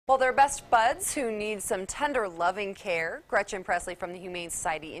Well, they're best buds who need some tender, loving care. Gretchen Presley from the Humane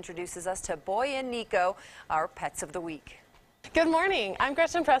Society introduces us to Boy and Niko, our pets of the week. Good morning. I'm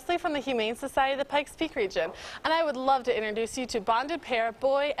Gretchen Presley from the Humane Society of the Pikes Peak region, and I would love to introduce you to bonded pair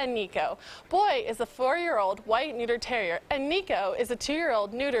Boy and Niko. Boy is a 4-year-old white neutered terrier, and Niko is a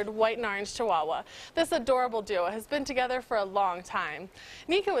 2-year-old neutered white and orange chihuahua. This adorable duo has been together for a long time.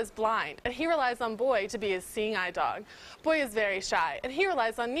 Niko is blind, and he relies on Boy to be his seeing eye dog. Boy is very shy, and he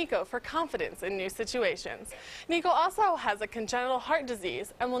relies on Niko for confidence in new situations. Niko also has a congenital heart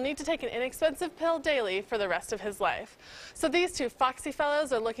disease and will need to take an inexpensive pill daily for the rest of his life. So these two foxy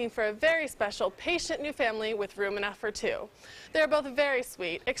fellows are looking for a very special, patient new family with room enough for 2. They're both very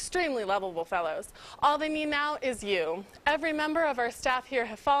sweet, extremely lovable fellows. All they need now is you. Every member of our staff here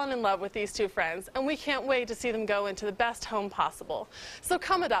have fallen in love with these two friends, and we can't wait to see them go into the best home possible. So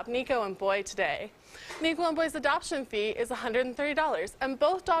come adopt Niko and Boy today. Niko and Boy's adoption fee is $130, and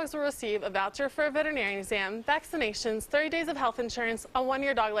both dogs will receive a voucher for a veterinarian exam, vaccinations, 30 days of health insurance, a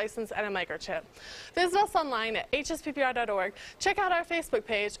 1-year dog license, and a microchip. Visit us online at hsppr.org, check out our Facebook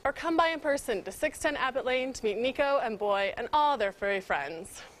page, or come by in person to 610 Abbott Lane to meet Niko and Boy and all their furry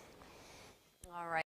friends. All right.